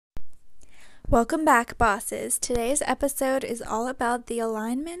Welcome back, bosses. Today's episode is all about the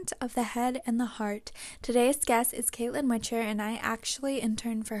alignment of the head and the heart. Today's guest is Kaitlin Whitcher, and I actually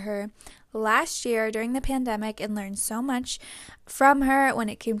interned for her last year during the pandemic and learned so much from her when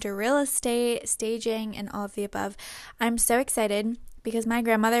it came to real estate, staging, and all of the above. I'm so excited because my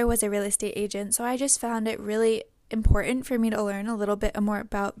grandmother was a real estate agent, so I just found it really important for me to learn a little bit more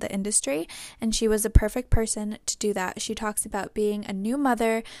about the industry, and she was a perfect person to do that. She talks about being a new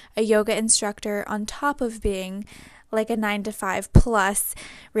mother, a yoga instructor, on top of being like a 9-to-5 plus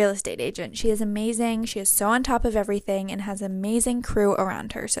real estate agent. She is amazing. She is so on top of everything and has an amazing crew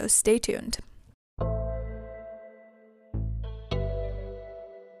around her, so stay tuned.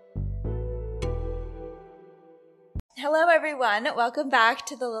 Hello, everyone. Welcome back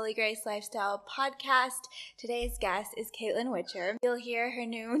to the Lily Grace Lifestyle Podcast. Today's guest is Kaitlin Whitcher. You'll hear her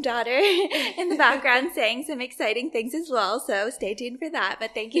new daughter in the background saying some exciting things as well, so stay tuned for that.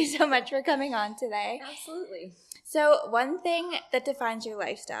 But thank you so much for coming on today. Absolutely. So one thing that defines your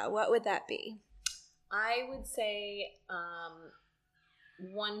lifestyle, what would that be? I would say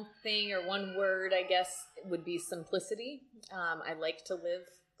one thing or one word, I guess, would be simplicity. I like to live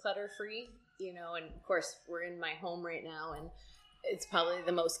clutter-free. And of course we're in my home right now, and it's probably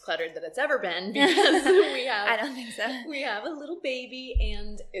the most cluttered that it's ever been because I don't think so. We have a little baby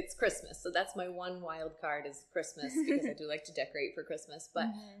and it's Christmas. So that's my one wild card is Christmas because I do like to decorate for Christmas. But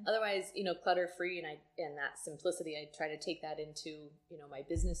otherwise, clutter free and that simplicity, I try to take that into, my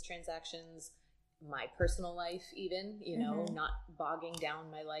business transactions, my personal life even, not bogging down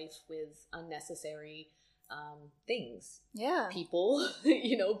my life with unnecessary things. Yeah. People,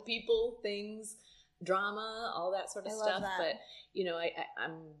 people, things, drama, all that sort of stuff. That. But,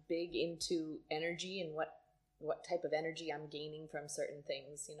 I'm big into energy and what type of energy I'm gaining from certain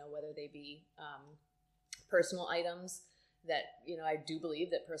things, whether they be personal items that, I do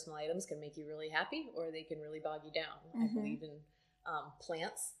believe that personal items can make you really happy or they can really bog you down. I believe in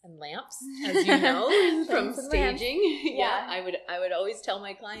plants and lamps, as you know, from staging. Yeah. I would always tell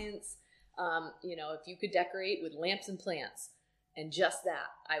my clients, if you could decorate with lamps and plants and just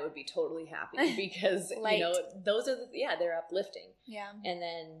that, I would be totally happy because, those are they're uplifting. Yeah. And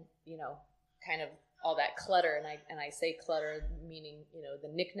then, kind of all that clutter. And I say clutter, meaning, the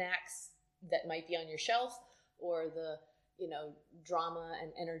knickknacks that might be on your shelf or the, drama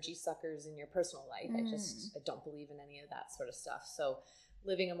and energy suckers in your personal life. I don't believe in any of that sort of stuff. So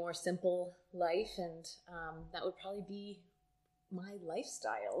living a more simple life, and that would probably be my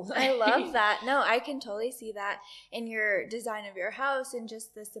lifestyle. I love that. No, I can totally see that in your design of your house and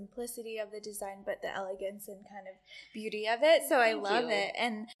just the simplicity of the design, but the elegance and kind of beauty of it. So I love it.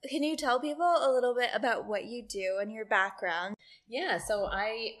 And can you tell people a little bit about what you do and your background? Yeah. So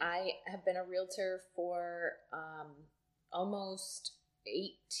I have been a realtor for almost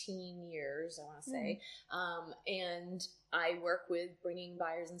 18 years, I want to say. And I work with bringing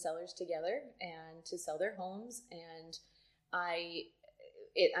buyers and sellers together and to sell their homes. And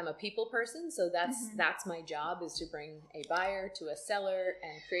I'm a people person, so that's my job, is to bring a buyer to a seller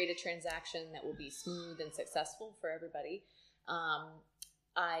and create a transaction that will be smooth and successful for everybody.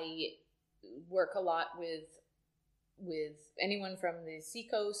 I work a lot with anyone from the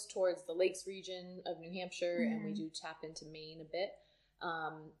seacoast towards the lakes region of New Hampshire, and we do tap into Maine a bit.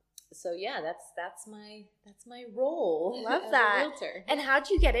 So yeah, that's my role. Love as that. A realtor. And how'd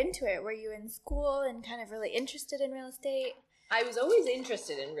you get into it? Were you in school and kind of really interested in real estate? I was always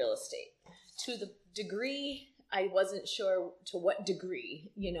interested in real estate. To the degree, I wasn't sure to what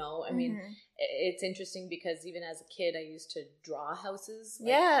degree, I mean, it's interesting because even as a kid, I used to draw houses,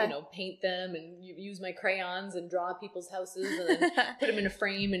 paint them and use my crayons and draw people's houses and then put them in a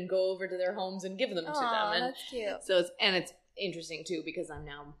frame and go over to their homes and give them to them. And that's cute. So it's interesting too because I'm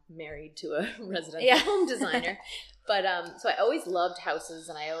now married to a residential home designer. But so I always loved houses,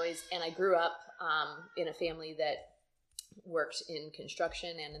 and I grew up in a family that worked in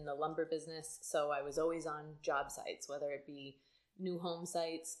construction and in the lumber business. So I was always on job sites, whether it be new home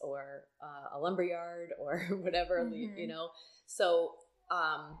sites or a lumber yard or whatever, So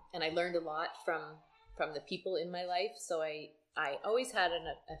and I learned a lot from the people in my life. So I always had an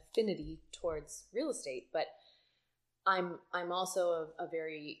affinity towards real estate, but I'm also a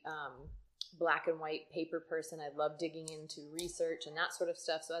very black and white paper person. I love digging into research and that sort of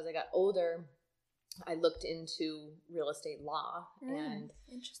stuff. So as I got older, I looked into real estate law, and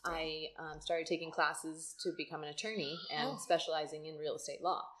I started taking classes to become an attorney and specializing in real estate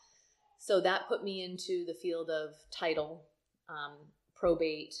law. So that put me into the field of title,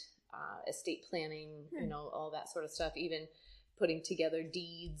 probate, estate planning, all that sort of stuff, even putting together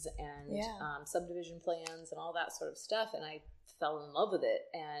deeds and subdivision plans and all that sort of stuff. And I fell in love with it.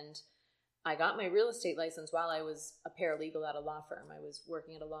 And I got my real estate license while I was a paralegal at a law firm. I was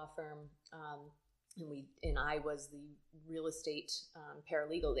working at a law firm, and I was the real estate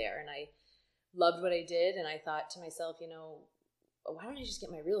paralegal there, and I loved what I did. And I thought to myself, why don't I just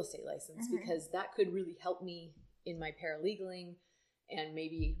get my real estate license? Because that could really help me in my paralegaling. And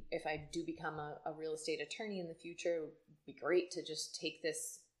maybe if I do become a real estate attorney in the future, it would be great to just take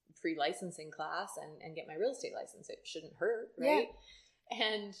this free licensing class and get my real estate license. It shouldn't hurt, right? Yeah.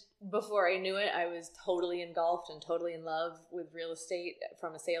 And before I knew it, I was totally engulfed and totally in love with real estate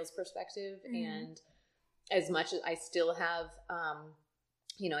from a sales perspective. And as much as I still have,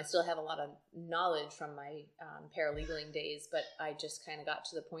 I still have a lot of knowledge from my paralegaling days, but I just kind of got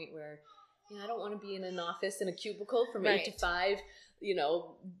to the point where, I don't want to be in an office in a cubicle from 8 to 5,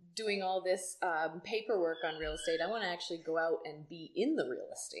 doing all this paperwork on real estate. I want to actually go out and be in the real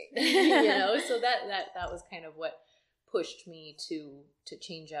estate, so that was kind of what pushed me to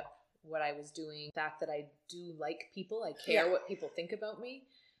change up what I was doing. The fact that I do like people, I care what people think about me,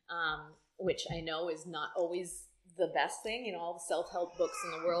 which I know is not always the best thing. All the self-help books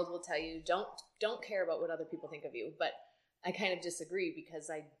in the world will tell you don't care about what other people think of you, but I kind of disagree, because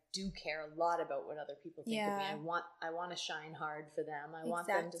I do care a lot about what other people think of me. I want to shine hard for them. I want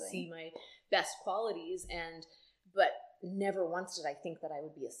them to see my best qualities, but never once did I think that I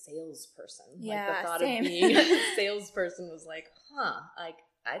would be a salesperson. Yeah, the thought same. of being a salesperson was like,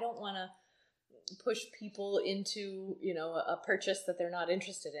 I don't want to push people into, a purchase that they're not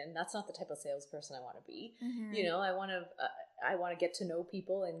interested in. That's not the type of salesperson I want to be. I want to get to know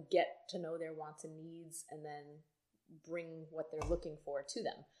people and get to know their wants and needs, and then bring what they're looking for to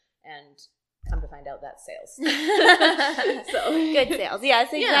them. And come to find out, that's sales. So good sales.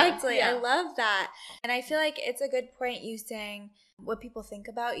 Yes, exactly. Yeah. I love that. And I feel like it's a good point you saying what people think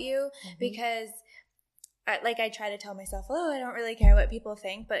about you, because I try to tell myself, I don't really care what people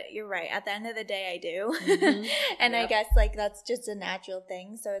think, but you're right. At the end of the day, I do. And I guess that's just a natural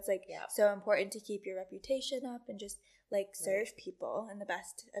thing. So it's so important to keep your reputation up and just serve people in the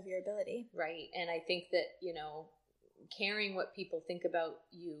best of your ability. Right. And I think that, caring what people think about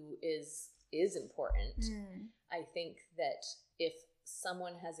you is important. I think that if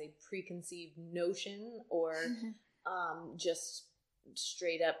someone has a preconceived notion or just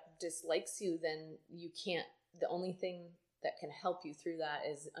straight up dislikes you, then the only thing that can help you through that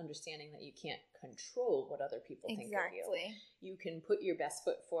is understanding that you can't control what other people think of you. You can put your best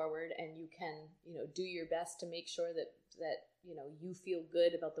foot forward, and you can, do your best to make sure that you feel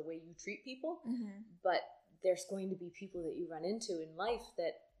good about the way you treat people. But there's going to be people that you run into in life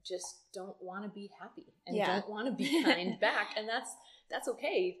that just don't want to be happy and don't want to be kind back. And that's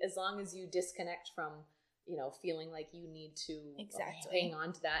okay, as long as you disconnect from, feeling like you need to hang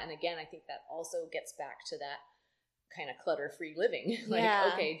on to that. And again, I think that also gets back to that kind of clutter-free living.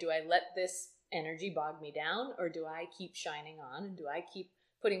 Okay, do I let this energy bog me down, or do I keep shining on, and do I keep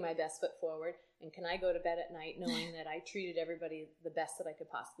putting my best foot forward? And can I go to bed at night knowing that I treated everybody the best that I could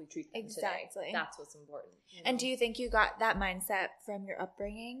possibly treat them today? That's what's important. And do you think you got that mindset from your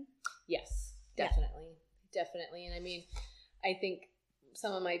upbringing? Yes, definitely. Yeah. Definitely. And I mean, I think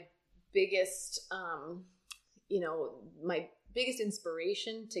some of my biggest, my biggest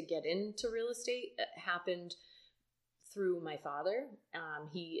inspiration to get into real estate happened through my father.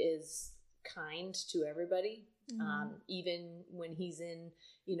 He is kind to everybody. Even when he's in,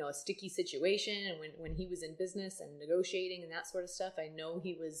 a sticky situation, and when he was in business and negotiating and that sort of stuff, I know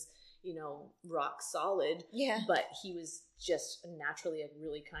he was, rock solid, but he was just naturally a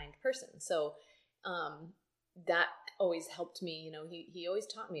really kind person. So, that always helped me. He always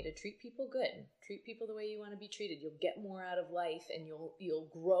taught me to treat people good, treat people the way you want to be treated. You'll get more out of life, and you'll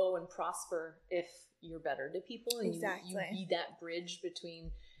grow and prosper if you're better to people, and you be that bridge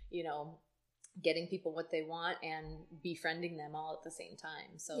between, getting people what they want and befriending them all at the same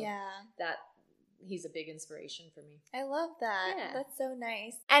time. So that he's a big inspiration for me. I love that. Yeah. That's so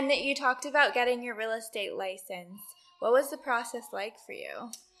nice. And you talked about getting your real estate license. What was the process like for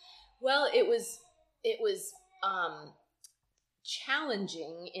you? Well, it was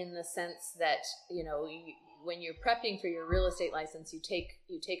challenging in the sense that, when you're prepping for your real estate license, you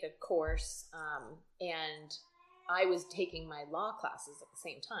take a course, and I was taking my law classes at the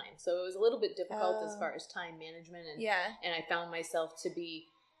same time. So it was a little bit difficult as far as time management. And I found myself to be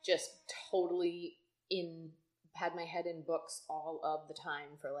just totally had my head in books all of the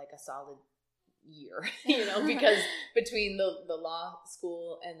time for a solid year, because between the law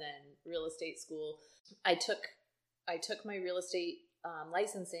school and then real estate school, I took my real estate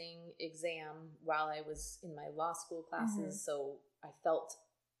licensing exam while I was in my law school classes. So I felt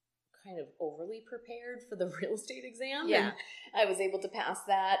kind of overly prepared for the real estate exam. And I was able to pass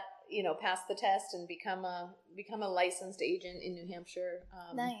that, pass the test and become a licensed agent in New Hampshire.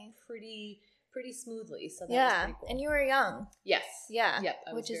 Nice. Pretty smoothly. So that was pretty cool. And you were young. Yes. Yeah. Yep.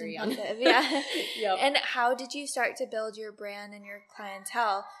 I was which very is young. impressive. Yeah. Yep. And how did you start to build your brand and your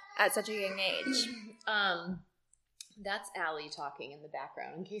clientele at such a young age? That's Allie talking in the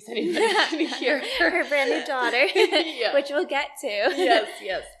background in case anybody can hear her brand new daughter, which we'll get to.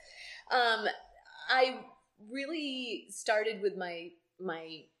 Yes. I really started with my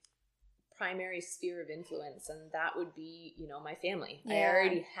primary sphere of influence, and that would be, my family. Yeah. I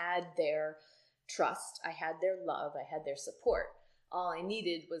already had their trust. I had their love. I had their support. All I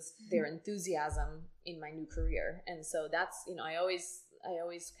needed was their enthusiasm in my new career. And so that's, I always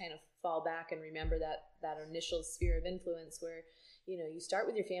kind of fall back and remember that initial sphere of influence where, you start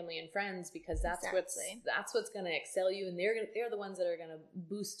with your family and friends, because that's what's going to excel you. And they're the ones that are going to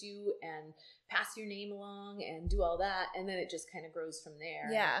boost you and pass your name along and do all that. And then it just kind of grows from there.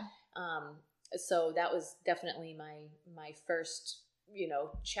 Yeah. So that was definitely my first,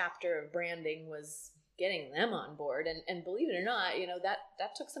 chapter of branding, was getting them on board. And believe it or not,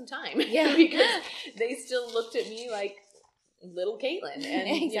 that took some time. Yeah. Because they still looked at me like little Kaitlin,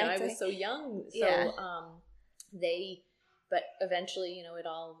 and exactly. I was so young. So but eventually, it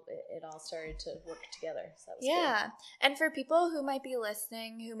all started to work together. So that was good. And for people who might be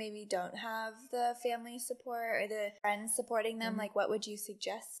listening who maybe don't have the family support or the friends supporting them, like, what would you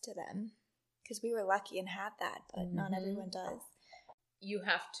suggest to them? Because we were lucky and had that, but not everyone does. You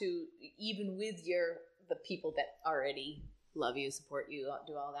have to, even with the people that already love you, support you,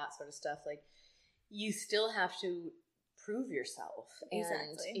 do all that sort of stuff, like, you still have to prove yourself.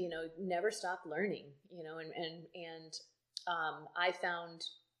 Exactly. And, never stop learning, and I found,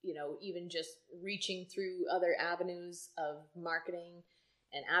 even just reaching through other avenues of marketing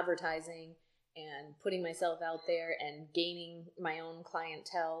and advertising and putting myself out there and gaining my own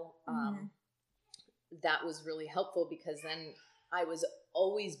clientele, that was really helpful, because then I was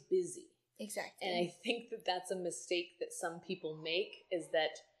always busy. Exactly. And I think that that's a mistake that some people make, is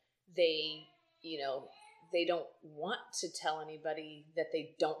that they, they don't want to tell anybody that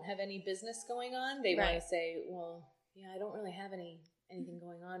they don't have any business going on. They want to say, well, yeah, I don't really have anything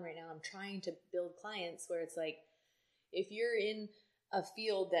going on right now. I'm trying to build clients, where it's like, if you're in a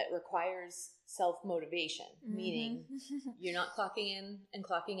field that requires self-motivation, meaning you're not clocking in and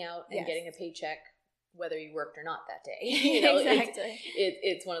clocking out and getting a paycheck whether you worked or not that day. Exactly.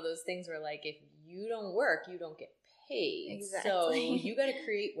 It's one of those things where, like, if you don't work, you don't get paid. Exactly. So you got to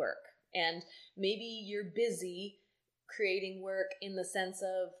create work. And maybe you're busy creating work in the sense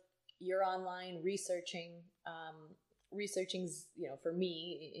of you're online researching, for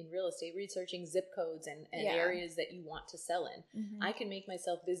me in real estate, researching zip codes and areas that you want to sell in. I can make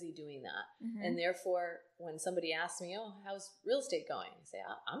myself busy doing that. And therefore, when somebody asks me, oh, how's real estate going? I say,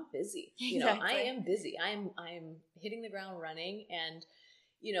 I'm busy. Exactly. I am busy. I'm hitting the ground running. And,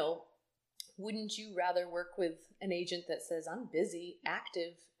 wouldn't you rather work with an agent that says, I'm busy,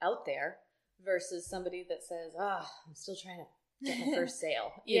 active, out there, versus somebody that says, I'm still trying to get my first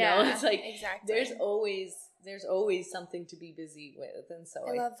sale? It's like, exactly. There's always something to be busy with. And so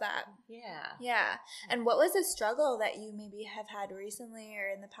I love that. Yeah. And what was a struggle that you maybe have had recently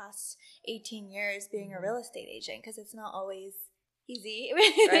or in the past 18 years being a real estate agent? Because it's not always easy.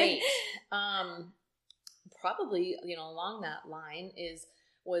 Right. Probably, along that line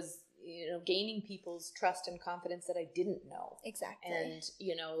was gaining people's trust and confidence that I didn't know. Exactly. And,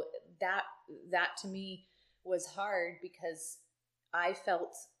 that to me was hard, because I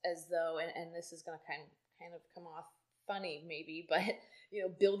felt as though, and this is going to kind of come off funny maybe, but,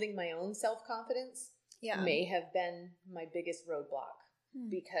 building my own self-confidence may have been my biggest roadblock,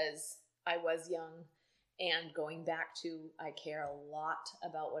 because I was young. And going back to, I care a lot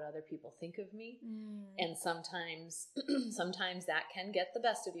about what other people think of me. And sometimes that can get the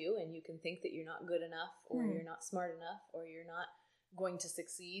best of you, and you can think that you're not good enough, or you're not smart enough, or you're not going to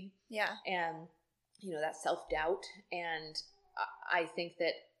succeed. Yeah. And, that self-doubt. And I think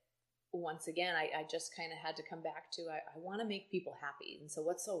that, once again, I just kind of had to come back to, I want to make people happy. And so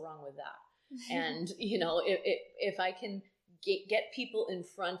what's so wrong with that? And, if I can get people in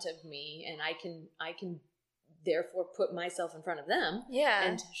front of me, and I can therefore put myself in front of them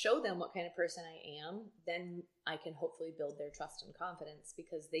and show them what kind of person I am, then I can hopefully build their trust and confidence,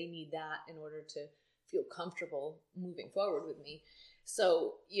 because they need that in order to feel comfortable moving forward with me.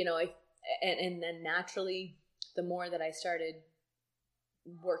 So, and then naturally, the more that I started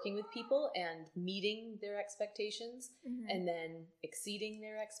working with people and meeting their expectations and then exceeding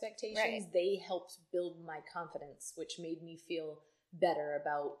their expectations, they helped build my confidence, which made me feel better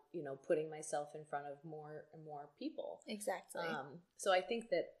about, putting myself in front of more and more people. Exactly. So I think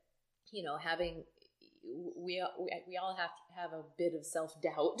that you know, having, we all have to have a bit of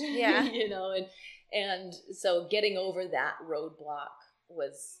self-doubt, Yeah. you know, and so getting over that roadblock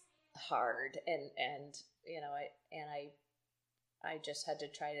was hard. And, you know, I just had to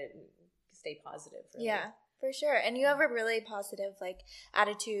try to stay positive. Really. Yeah, for sure. And you have a really positive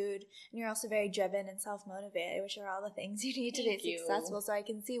attitude, and you're also very driven and self-motivated, which are all the things you need to be successful. So I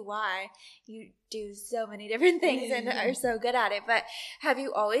can see why you do so many different things and are so good at it. But have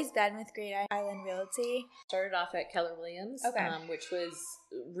you always been with Great Island Realty? Started off at Keller Williams, which was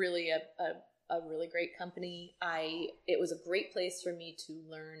really a really great company. It was a great place for me to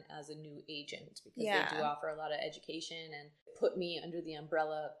learn as a new agent, because they do offer a lot of education and put me under the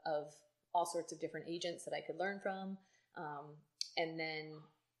umbrella of all sorts of different agents that I could learn from. And then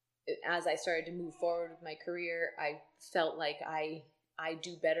as I started to move forward with my career, I felt like I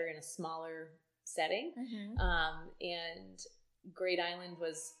do better in a smaller setting. And Great Island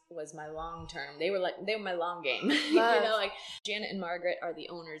was my long term. They were my long game. You know, like Janet and Margaret are the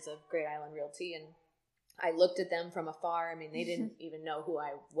owners of Great Island Realty, and I looked at them from afar. I mean, they didn't even know who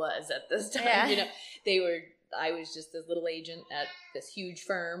I was at this time. Yeah. You know, I was just this little agent at this huge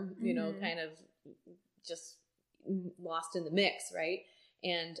firm, you know, kind of just lost in the mix, right?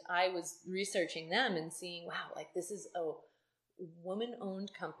 And I was researching them and seeing, wow, like this is a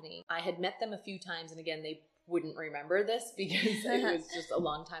woman-owned company. I had met them a few times, and again, they wouldn't remember this because it was just a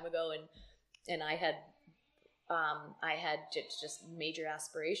long time ago, and I had just major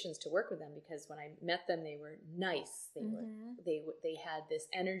aspirations to work with them, because when I met them, they were nice. They had this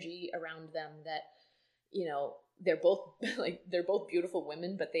energy around them that, you know, they're both beautiful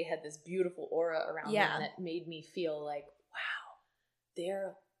women, but they had this beautiful aura around them that made me feel like, wow,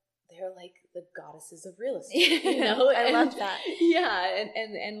 they're like the goddesses of real estate, you know? I love that. Yeah.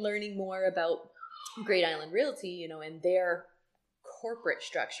 And learning more about Great Island Realty, you know, and their corporate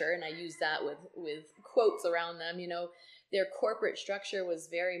structure. And I use that with quotes around them, you know, their corporate structure was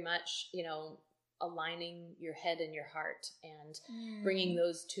very much, you know, aligning your head and your heart and bringing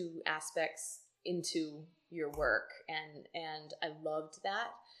those two aspects into your work. And I loved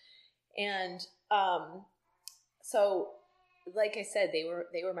that. And, so like I said, they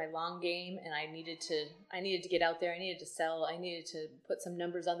were my long game, and I needed to get out there. I needed to sell. I needed to put some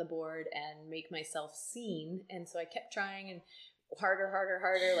numbers on the board and make myself seen. And so I kept trying and harder.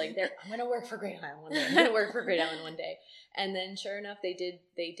 Like, I'm going to work for Great Island one day. I'm going to work for Great Island one day. And then sure enough, they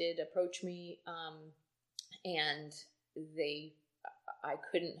did approach me. And I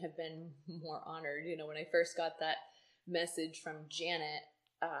couldn't have been more honored. You know, when I first got that message from Janet,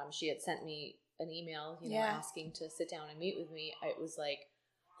 she had sent me an email, you know, asking to sit down and meet with me. It was like,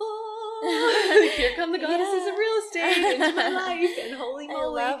 oh, here come the goddesses of real estate into my life, and holy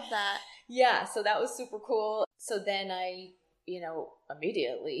moly. I love that. Yeah, so that was super cool. So then I, you know,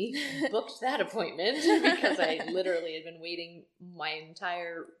 immediately booked that appointment, because I literally had been waiting my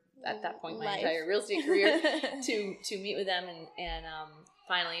entire real estate career to meet with them, and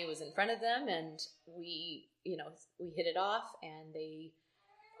finally it was in front of them, and we hit it off, and they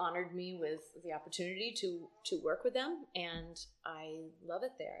honored me with the opportunity to work with them, and I love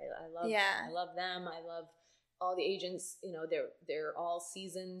it there. I love them. I love all the agents. You know, they're all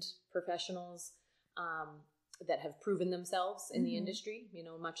seasoned professionals that have proven themselves in the industry. You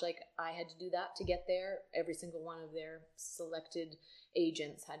know, much like I had to do that to get there. Every single one of their selected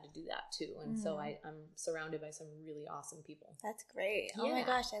agents had to do that too. And so I'm surrounded by some really awesome people. That's great. Yeah. Oh my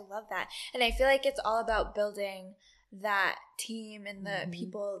gosh, I love that. And I feel like it's all about building that team and the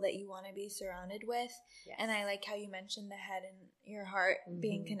people that you want to be surrounded with. Yes. And I like how you mentioned the head and your heart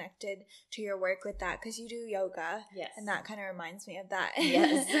being connected to your work with that, because you do yoga. Yes. And that kind of reminds me of that.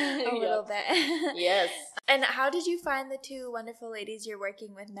 Yes. A little bit. Yes. And how did you find the two wonderful ladies you're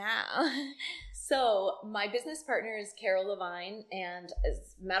working with now? So my business partner is Carol Levine, and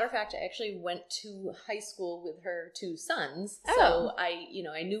as a matter of fact, I actually went to high school with her two sons. Oh. So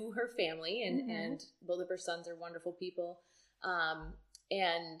I knew her family, and both of her sons are wonderful people.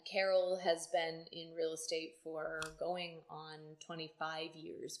 And Carol has been in real estate for going on 25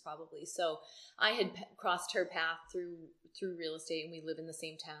 years probably. So I had crossed her path through real estate, and we live in the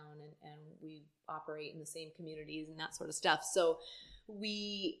same town, and we operate in the same communities and that sort of stuff. So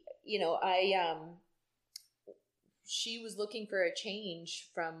we, she was looking for a change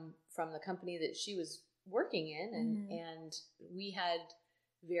from the company that she was working in, and we had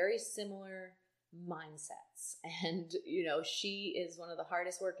very similar mindsets. And she is one of the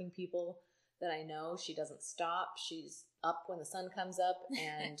hardest working people that I know. She doesn't stop. She's up when the sun comes up,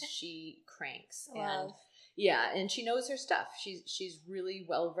 and she cranks. Wow. And she knows her stuff. She's really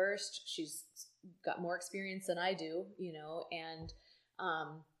well versed. She's got more experience than I do, and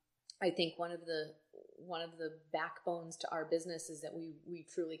I think one of the backbones to our business is that we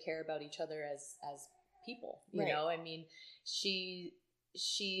truly care about each other as people. You know, I mean, she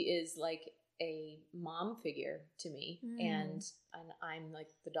is like a mom figure to me, and I'm like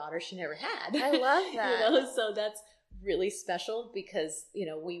the daughter she never had. I love that. You know, so that's really special because, you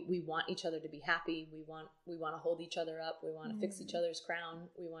know, we want each other to be happy. We want to hold each other up. We want to fix each other's crown.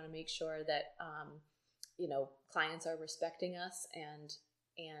 We want to make sure that you know, clients are respecting us,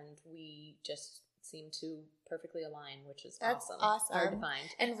 and we just seem to perfectly align, which is awesome. Hard to find.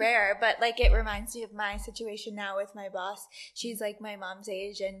 And rare, but like it reminds me of my situation now with my boss. She's like my mom's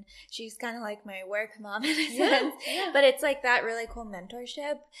age, and she's kind of like my work mom in a sense. Yeah. But it's like that really cool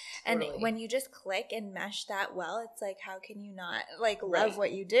mentorship. And when you just click and mesh that well, it's like, how can you not like love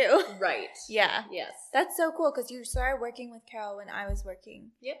what you do? Right. Yeah. Yes. That's so cool because you started working with Carol when I was working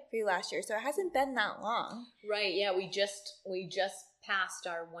for you last year. So it hasn't been that long. Right. Yeah. We just passed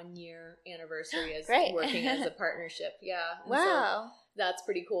our 1-year anniversary as working as a partnership. Yeah. And wow. So that's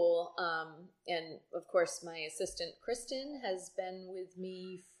pretty cool. And of course, my assistant, Kristen, has been with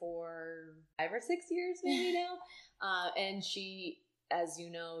me for 5 or 6 years maybe now. And she, as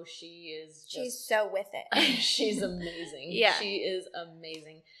you know, she's so with it. She's amazing. Yeah. She is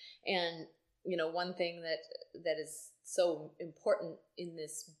amazing. And, you know, one thing that is so important in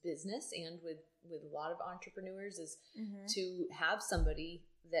this business and with a lot of entrepreneurs is to have somebody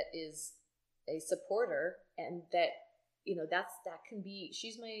that is a supporter, and that, you know, that can be,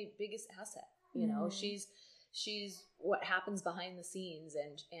 she's my biggest asset. You know, she's what happens behind the scenes,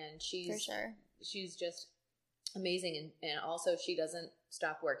 and she's, for sure, she's just amazing. And also she doesn't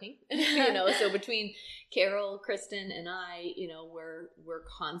stop working, you know, so between Carol, Kristen, and I, you know, we're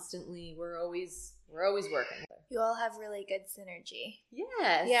constantly, we're always working. You all have really good synergy.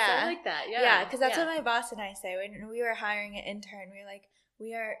 Yes. Yeah. I like that. Yeah. Yeah, because that's what my boss and I say. When we were hiring an intern, we were like,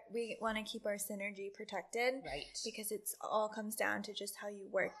 we want to keep our synergy protected. Right. Because it's all comes down to just how you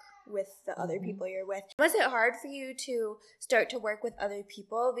work with the other people you're with. Was it hard for you to start to work with other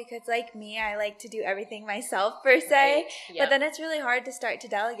people? Because like me, I like to do everything myself per se. Right. Yep. But then it's really hard to start to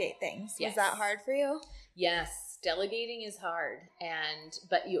delegate things. Yes. Was that hard for you? Yes. Delegating is hard,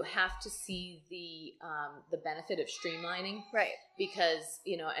 but you have to see the benefit of streamlining, right? Because,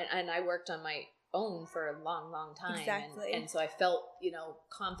 you know, and I worked on my own for a long time, exactly. And so I felt, you know,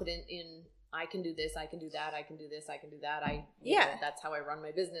 confident in, I can do this, I can do that, I can do this, I can do that. You know, that's how I run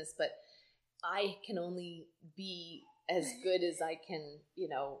my business. But I can only be as good as I can, you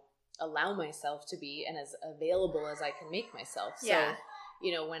know, allow myself to be, and as available as I can make myself. So,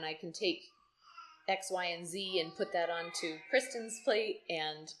 you know, when I can take X, Y, and Z and put that onto Kristen's plate,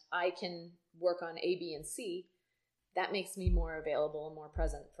 and I can work on A, B, and C, that makes me more available and more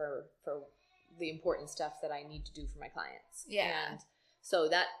present for the important stuff that I need to do for my clients. Yeah. And so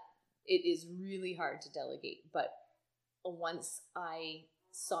that it is really hard to delegate. But once I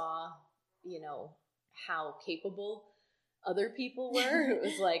saw, you know, how capable other people were, it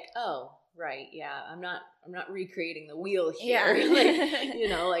was like, oh, right, yeah, I'm not recreating the wheel here. Yeah. Like, you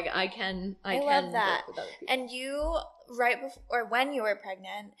know, like I love that. Work with other people. And you, right before, or when you were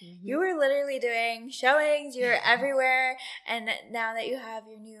pregnant, you were literally doing showings, you were everywhere, and now that you have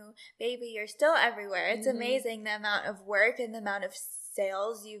your new baby, you're still everywhere. It's amazing the amount of work and the amount of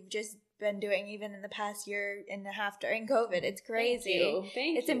sales you've just been doing, even in the past year and a half during COVID. It's crazy. Thank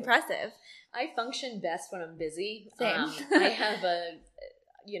you. It's impressive. I function best when I'm busy. Same. I have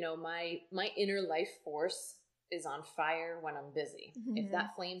you know, my inner life force is on fire when I'm busy. If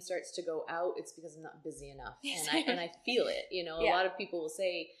that flame starts to go out, it's because I'm not busy enough. And I feel it. You know, a lot of people will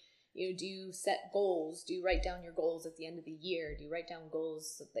say, you know, do you set goals? Do you write down your goals at the end of the year? Do you write down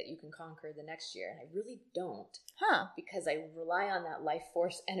goals so that you can conquer the next year? And I really don't. Because I rely on that life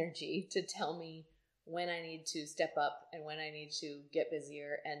force energy to tell me when I need to step up and when I need to get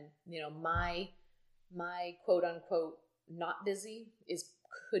busier. And, you know, my quote unquote not busy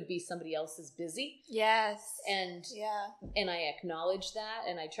could be somebody else's busy. Yes. And I acknowledge that,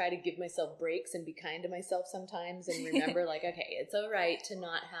 and I try to give myself breaks and be kind to myself sometimes, and remember like, okay, it's all right to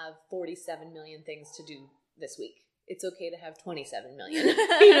not have 47 million things to do this week. It's okay to have 27 million. You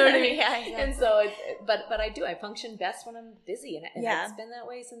know what I mean? Yeah, exactly. And so but I function best when I'm busy, and it's been that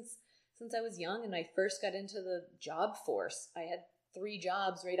way since I was young, and I first got into the job force. I had 3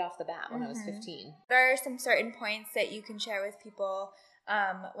 jobs right off the bat when I was 15. There are some certain points that you can share with people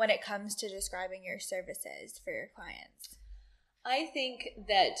when it comes to describing your services for your clients. I think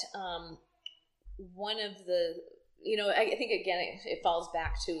that one of the, you know, I think again it falls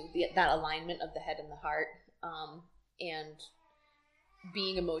back to that alignment of the head and the heart, and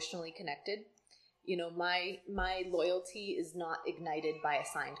being emotionally connected. my loyalty is not ignited by a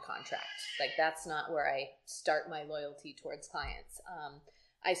signed contract. Like, that's not where I start my loyalty towards clients.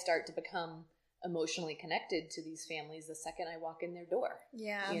 I start to become emotionally connected to these families the second I walk in their door.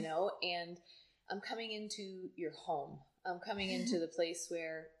 Yeah. And I'm coming into your home. I'm coming into the place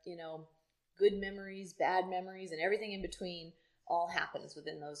where, good memories, bad memories, and everything in between all happens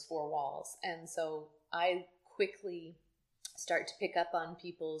within those four walls. And so I quickly start to pick up on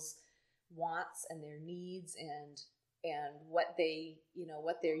people's wants and their needs and what they,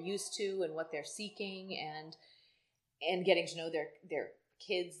 what they're used to and what they're seeking, and getting to know their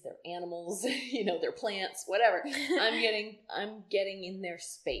kids, their animals, their plants, whatever. I'm getting in their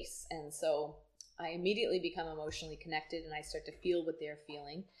space. And so I immediately become emotionally connected, and I start to feel what they're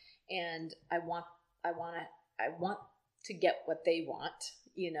feeling. And I want to get what they want,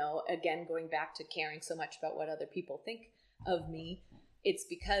 again, going back to caring so much about what other people think of me. It's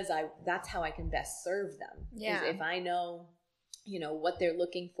because that's how I can best serve them. Yeah. Is if I know, what they're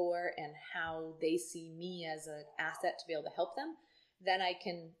looking for and how they see me as an asset to be able to help them, then I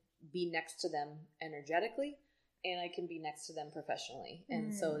can be next to them energetically, and I can be next to them professionally.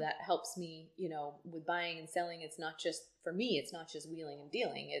 And so that helps me, with buying and selling. It's not just, for me, it's not just wheeling and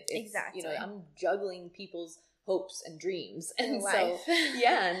dealing. It's, exactly. I'm juggling people's hopes and dreams and life. So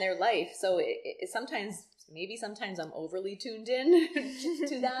and their life. So it sometimes I'm overly tuned in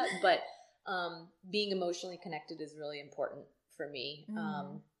to that, but being emotionally connected is really important for me.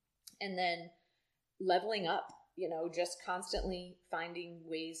 And then leveling up, just constantly finding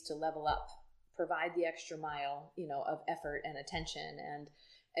ways to level up, provide the extra mile, of effort and attention, and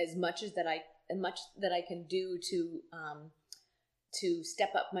as much that I can do to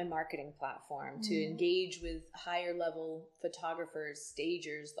step up my marketing platform, to engage with higher level photographers,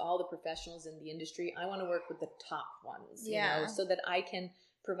 stagers, all the professionals in the industry. I want to work with the top ones, so that I can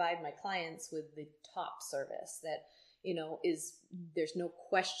provide my clients with the top service that, there's no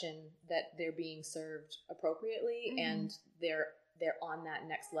question that they're being served appropriately, and they're on that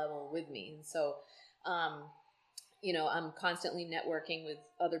next level with me. And so, I'm constantly networking with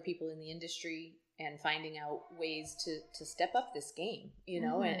other people in the industry and finding out ways to step up this game,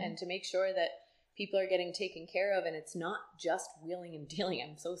 and to make sure that people are getting taken care of, and it's not just wheeling and dealing.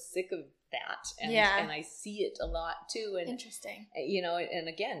 I'm so sick of that. And I see it a lot too. And interesting. And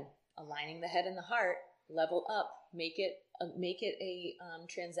again, aligning the head and the heart, level up, make it a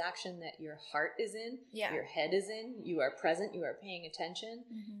transaction that your heart is in, your head is in, you are present, you are paying attention,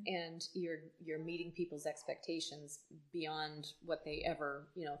 and you're meeting people's expectations beyond what they ever,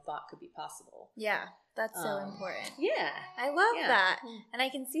 thought could be possible. Yeah, that's so important. Yeah. I love that. And I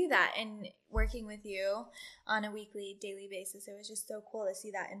can see that in working with you on a weekly, daily basis. It was just so cool to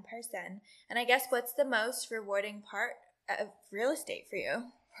see that in person. And I guess what's the most rewarding part of real estate for you?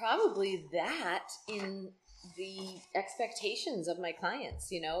 Probably that, in the expectations of my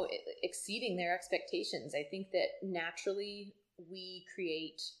clients, exceeding their expectations. I think that naturally we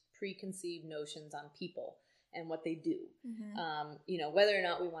create preconceived notions on people and what they do, whether or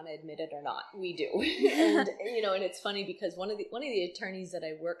not we want to admit it or not, we do. And, and it's funny because one of the attorneys that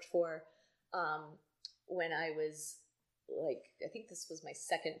I worked for, when I was I think this was my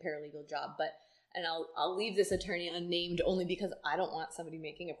second paralegal job, and I'll leave this attorney unnamed only because I don't want somebody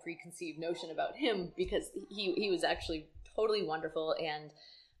making a preconceived notion about him, because he was actually totally wonderful, and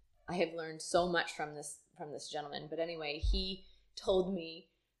I have learned so much from this gentleman. But anyway, he told me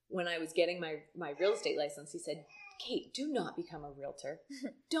when I was getting my real estate license, he said, "Kate, do not become a realtor.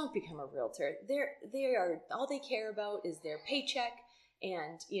 Don't become a realtor. They are all they care about is their paycheck,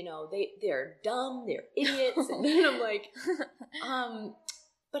 and they're dumb, they're idiots." And then I'm like,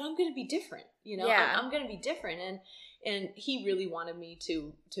 but I'm going to be different, I'm going to be different. And he really wanted me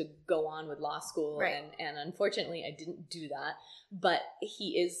to go on with law school. Right. And unfortunately I didn't do that, but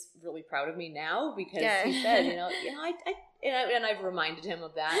he is really proud of me now, because he said, and I've reminded him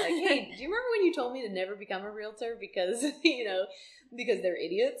of that. Like, hey, do you remember when you told me to never become a realtor because they're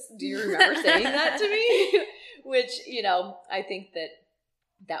idiots? Do you remember saying that to me? Which, I think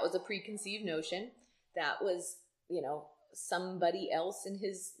that was a preconceived notion. That was, somebody else in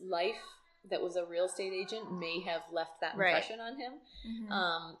his life that was a real estate agent may have left that impression on him.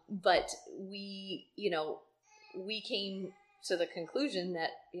 But we came to the conclusion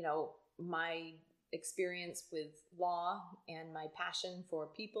that, my experience with law and my passion for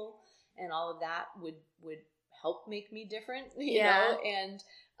people and all of that would help make me different, you know? And,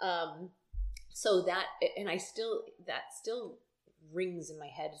 so that, and that still rings in my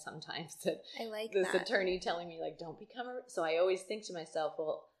head sometimes, that I like this that. attorney telling me, so I always think to myself,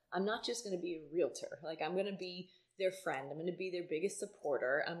 well, I'm not just going to be a realtor. I'm going to be their friend. I'm going to be their biggest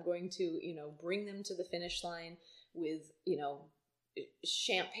supporter. I'm going to, you know, bring them to the finish line with, you know,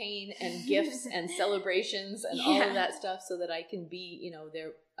 champagne and gifts and celebrations and all of that stuff, so that I can be, you know,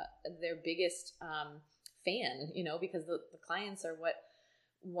 their biggest fan, you know, because the clients are what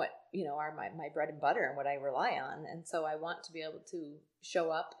you know, are my bread and butter and what I rely on. And so I want to be able to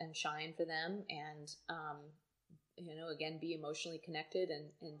show up and shine for them, and you know, again, be emotionally connected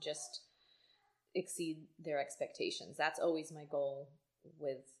and just exceed their expectations. That's always my goal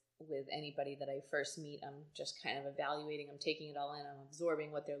with anybody that I first meet. I'm just kind of evaluating, I'm taking it all in, I'm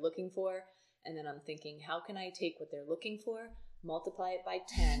absorbing what they're looking for, and then I'm thinking, how can I take what they're looking for, multiply it by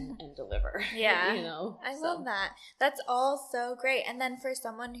 10 and deliver? Yeah. You know? I love that. That's all so great. And then for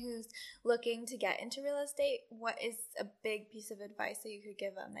someone who's looking to get into real estate, what is a big piece of advice that you could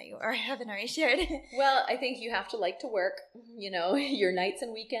give them that you haven't already shared? Well, I think you have to like to work. You know, your nights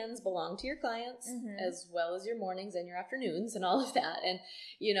and weekends belong to your clients, as well as your mornings and your afternoons and all of that. And,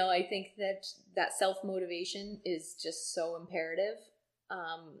 you know, I think that self-motivation is just so imperative.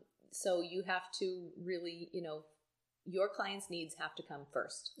 So you have to really, you know, your clients' needs have to come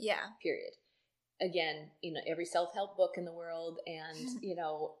first. Yeah. Period. Again, you know, every self-help book in the world and, you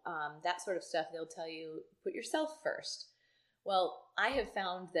know, that sort of stuff, they'll tell you, put yourself first. Well, I have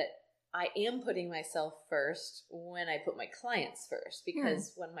found that I am putting myself first when I put my clients first,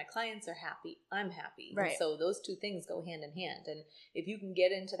 because when my clients are happy, I'm happy. Right. And so those two things go hand in hand. And if you can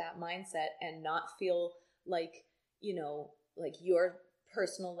get into that mindset and not feel like, you know, like your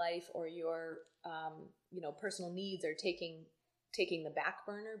personal life or your, you know, personal needs are taking the back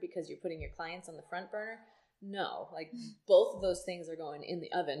burner because you're putting your clients on the front burner. No, like both of those things are going in the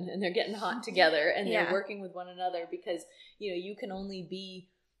oven and they're getting hot together and they're working with one another, because, you know, you can only be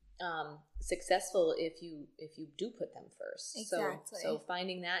successful if you do put them first. Exactly. So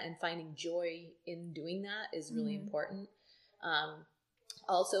finding that and finding joy in doing that is really important.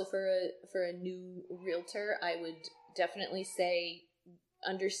 Also for a new realtor, I would definitely say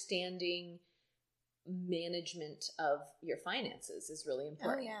understanding management of your finances is really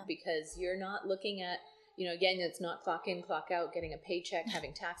important. Because you're not looking at, you know, again, it's not clock in, clock out, getting a paycheck,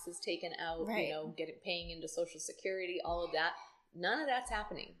 having taxes taken out, you know, paying into Social Security, all of that. None of that's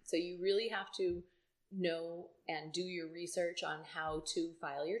happening. So you really have to know and do your research on how to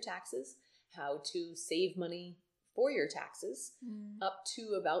file your taxes, how to save money for your taxes. Up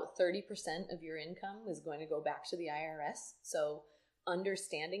to about 30% of your income is going to go back to the IRS. So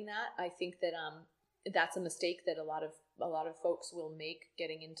understanding that, I think that that's a mistake that a lot of folks will make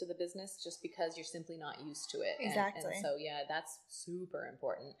getting into the business, just because you're simply not used to it. Exactly. And so that's super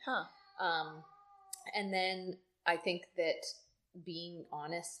important. And then I think that being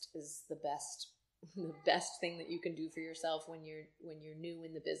honest is the best thing that you can do for yourself when you're new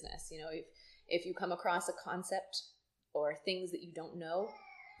in the business. You know, if you come across a concept or things that you don't know,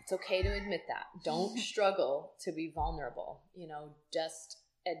 it's okay to admit that. Don't struggle to be vulnerable. You know, just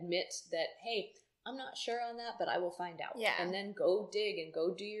admit that, hey, I'm not sure on that, but I will find out. Yeah. And then go dig and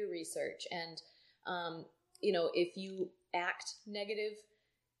go do your research. And, you know, if you act negative,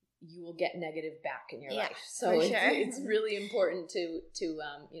 you will get negative back in your life. So it's really important to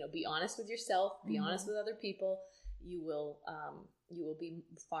you know, be honest with yourself, be honest with other people. You will be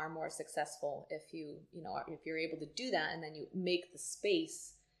far more successful if you're able to do that, and then you make the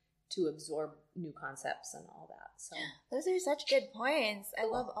space to absorb new concepts and all that. So those are such good points. I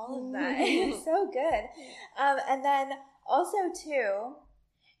love all of that. It's so good. And then also too,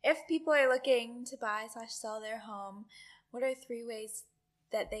 if people are looking to buy/sell their home, what are 3 ways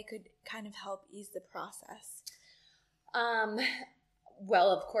that they could kind of help ease the process? Well,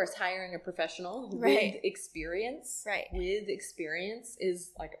 of course, hiring a professional with experience. With experience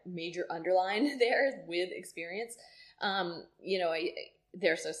is like a major underline there, with experience. You know,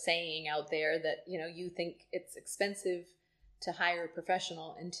 there's a saying out there that, you know, you think it's expensive to hire a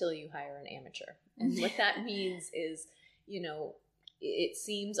professional until you hire an amateur. And what that means is, you know, it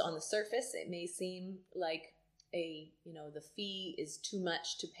seems on the surface, it may seem like the fee is too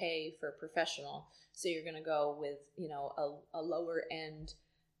much to pay for a professional. So you're going to go with, you know, a lower end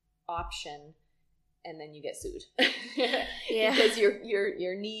option, and then you get sued because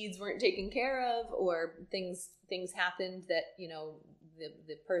your needs weren't taken care of, or things happened that, you know,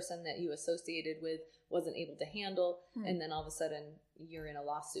 the person that you associated with wasn't able to handle. And then all of a sudden you're in a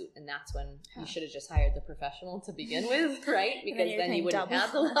lawsuit, and that's when you should have just hired the professional to begin with, right? Because then you wouldn't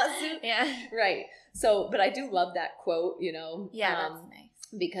have the lawsuit. Right. So, but I do love that quote, you know. That's nice.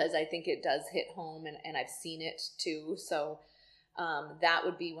 Because I think it does hit home, and I've seen it too. So that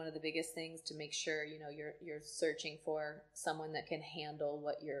would be one of the biggest things, to make sure, you know, you're searching for someone that can handle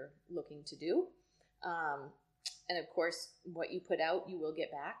what you're looking to do. And of course, what you put out, you will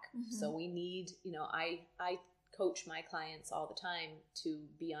get back. Mm-hmm. So we need, I coach my clients all the time to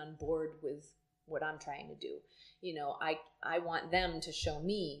be on board with what I'm trying to do. I want them to show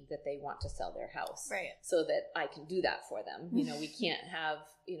me that they want to sell their house, right? So that I can do that for them. We can't have,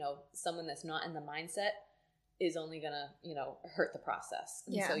 someone that's not in the mindset is only gonna, hurt the process.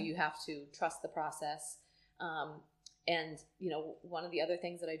 And so you have to trust the process. And, one of the other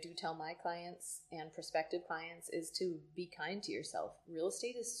things that I do tell my clients and prospective clients is to be kind to yourself. Real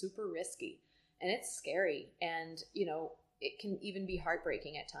estate is super risky and it's scary. And, it can even be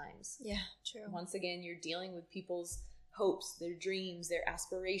heartbreaking at times. Yeah, true. Once again, you're dealing with people's hopes, their dreams, their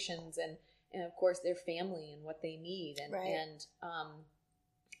aspirations, and of course their family and what they need. And, right. and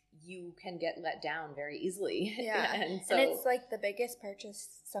you can get let down very easily. Yeah. and it's like the biggest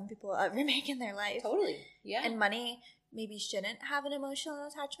purchase some people will ever make in their life. Totally. Yeah. And money maybe shouldn't have an emotional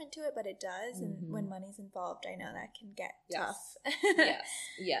attachment to it, but it does. Mm-hmm. And when money's involved, I know that can get tough.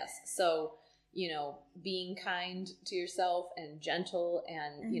 Yes. So, being kind to yourself and gentle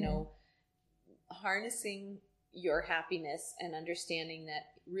and, mm-hmm. Harnessing your happiness and understanding that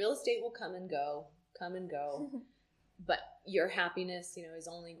real estate will come and go, but your happiness, is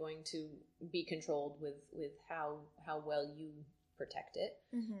only going to be controlled with how well you protect it.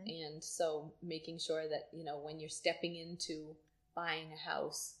 Mm-hmm. And so making sure that, when you're stepping into buying a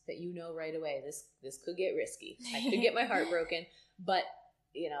house that right away, this could get risky. I could get my heart broken, but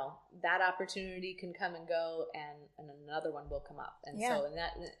that opportunity can come and go and another one will come up. And so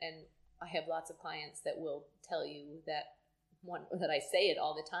and I have lots of clients that will tell you that I say it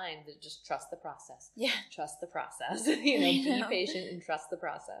all the time, that just trust the process. Yeah. Trust the process. Be patient and trust the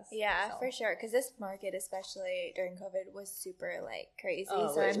process. Yeah, so. For sure. Because this market, especially during COVID, was super crazy.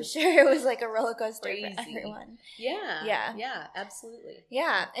 Oh, so I'm sure it was a roller coaster crazy. For everyone. Yeah. Yeah, absolutely.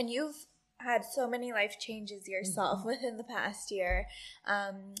 Yeah. And you've had so many life changes yourself mm-hmm. within the past year.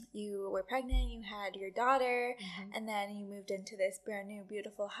 You were pregnant, you had your daughter, mm-hmm. and then you moved into this brand new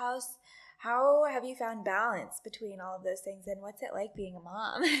beautiful house. How have you found balance between all of those things, and what's it like being a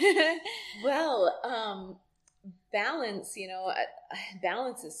mom? Well, balance,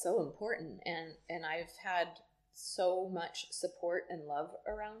 balance is so important, and I've had so much support and love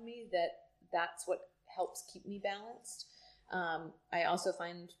around me that's what helps keep me balanced. I also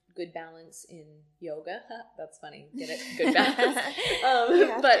find good balance in yoga. That's funny. Get it? Good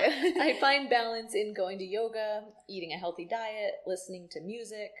balance. But I find balance in going to yoga, eating a healthy diet, listening to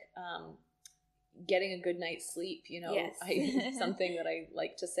music, getting a good night's sleep. Yes. Something that I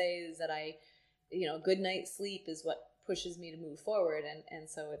like to say is that good night's sleep is what pushes me to move forward. And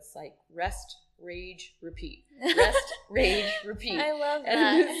so it's rest, rage, repeat. Rest, rage, repeat. I love that.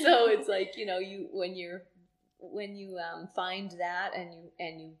 And so it's when you find that and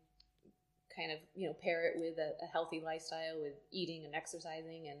you kind of pair it with a healthy lifestyle, with eating and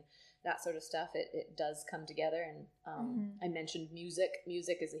exercising and that sort of stuff, it does come together. And mm-hmm. I mentioned music is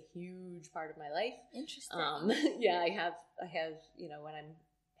a huge part of my life. Interesting. I have when I'm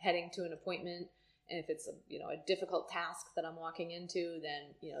heading to an appointment, and if it's a difficult task that I'm walking into,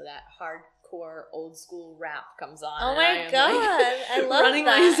 then that hardcore old school rap comes on. Oh my God, I love running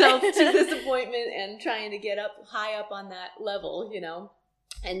that. myself to this appointment and trying to get high up on that level,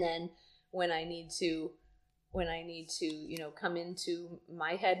 and then when I need to come into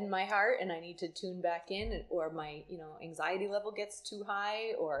my head and my heart, and I need to tune back in, or my anxiety level gets too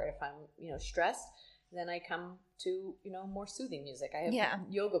high, or if I'm stressed, then I come to more soothing music. I have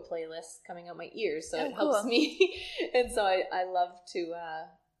yoga playlists coming out my ears, so it helps me. And so I love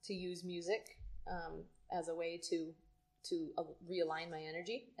to use music as a way to realign my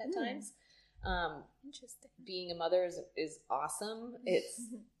energy at times. Interesting. Being a mother is awesome.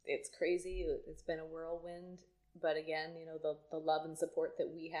 It's crazy. It's been a whirlwind, but again, the love and support that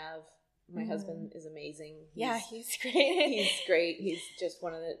we have. My husband is amazing. He's great. He's great. He's just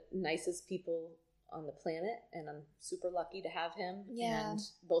one of the nicest people on the planet, and I'm super lucky to have him. And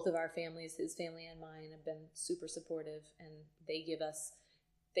both of our families, his family and mine, have been super supportive, and they give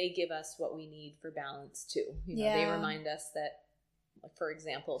us what we need for balance too. They remind us that, for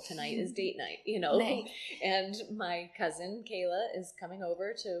example, tonight is date night, Nice. And my cousin Kayla is coming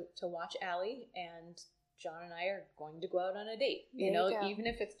over to watch Allie, and John and I are going to go out on a date, even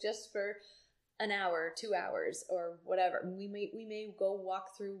if it's just for an hour, 2 hours, or whatever. We may go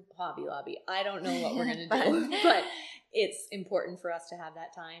walk through Hobby Lobby. I don't know what we're going to do, but it's important for us to have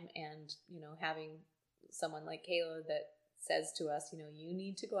that time. And, having someone like Kayla that says to us, you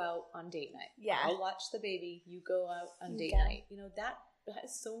need to go out on date night. Yeah. I'll watch the baby. You go out on date night.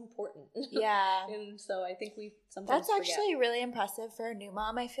 is so important. Yeah. And so I think we sometimes That's actually really impressive for a new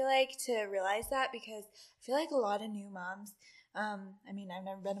mom, I feel like, to realize that, because I feel like a lot of new moms, I mean, I've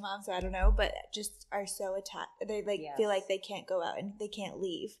never been a mom, so I don't know, but just are so attached. They feel like they can't go out and they can't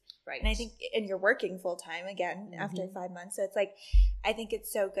leave. Right. And I think, and you're working full time again after 5 months. So it's like, I think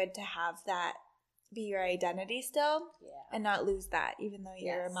it's so good to have that be your identity still and not lose that, even though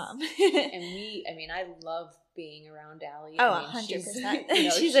you're a mom. And I love being around Allie. Oh,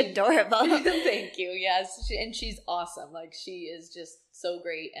 100%. She's adorable. Thank you. Yes. And she's awesome. Like, she is just so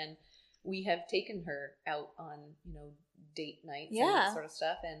great. And we have taken her out on, date nights and that sort of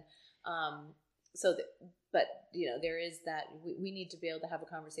stuff. And but there is that we need to be able to have a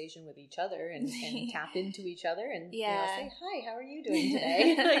conversation with each other and tap into each other and say, hi, how are you doing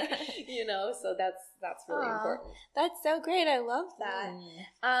today? So that's really important. That's so great. I love that.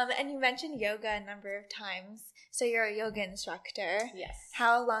 And you mentioned yoga a number of times. So you're a yoga instructor. Yes.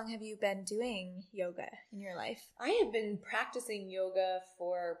 How long have you been doing yoga in your life? I have been practicing yoga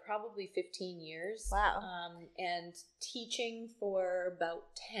for probably 15 years. Wow. And teaching for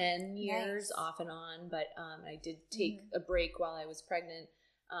about 10 years off and on. But I did take a break while I was pregnant.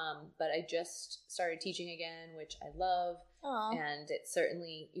 But I just started teaching again, which I love. Aww. And it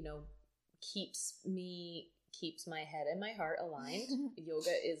certainly, keeps my head and my heart aligned.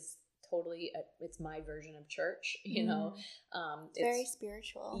 Yoga is totally it's my version of church, it's very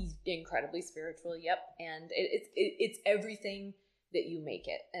spiritual, incredibly spiritual. Yep. And it's everything that you make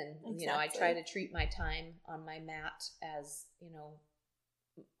it. And I try to treat my time on my mat as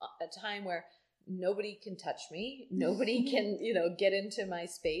a time where nobody can touch me, nobody can get into my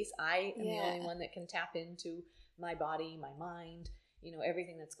space. I am the only one that can tap into my body, my mind,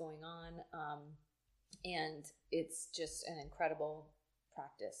 everything that's going on. And it's just an incredible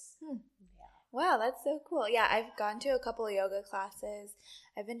practice. Yeah. Wow, that's so cool. Yeah, I've gone to a couple of yoga classes.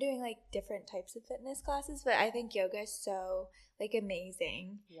 I've been doing different types of fitness classes, but I think yoga is so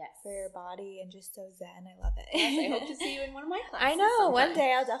amazing for your body and just so zen. I love it. Yes, I hope to see you in one of my classes. I know. Sometime. One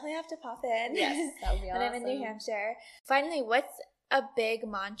day I'll definitely have to pop in. Yes, that would be awesome. When I'm in New Hampshire. Finally, what's a big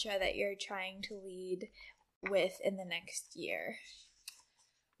mantra that you're trying to lead with in the next year?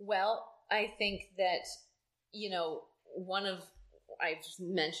 Well, I think that, I've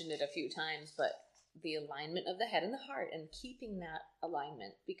mentioned it a few times, but the alignment of the head and the heart and keeping that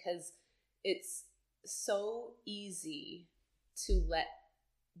alignment, because it's so easy to let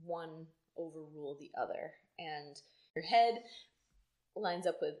one overrule the other. And your head lines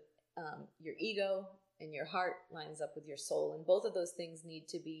up with your ego, and your heart lines up with your soul. And both of those things need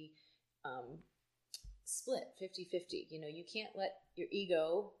to be split 50-50. You can't let your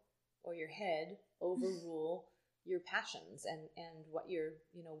ego or your head overrule your passions and what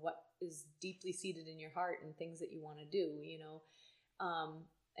what is deeply seated in your heart and things that you want to do,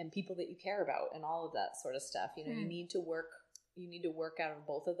 and people that you care about and all of that sort of stuff. You need to work out of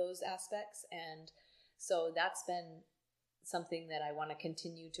both of those aspects. And so that's been something that I want to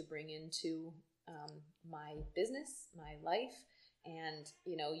continue to bring into my business, my life. And,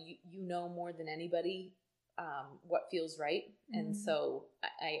 you know more than anybody what feels right. And so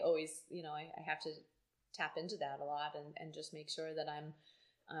I always, I have to tap into that a lot and just make sure that I'm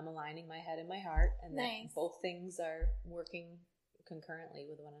aligning my head and my heart, and that both things are working concurrently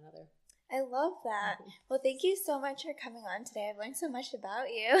with one another. I love that. Well, thank you so much for coming on today. I've learned so much about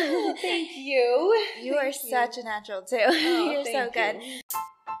you. Oh, thank you. You are such a natural too. Oh, you're so good.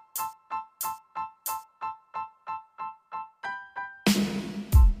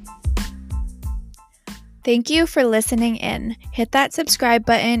 Thank you for listening in. Hit that subscribe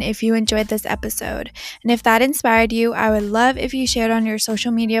button if you enjoyed this episode. And if that inspired you, I would love if you shared on your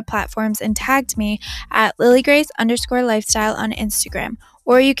social media platforms and tagged me at lilygrace_lifestyle on Instagram.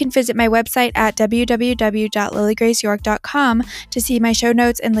 Or you can visit my website at www.lilygraceyork.com to see my show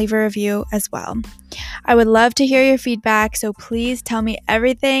notes and leave a review as well. I would love to hear your feedback, so please tell me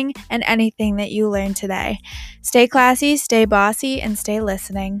everything and anything that you learned today. Stay classy, stay bossy, and stay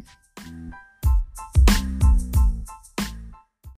listening.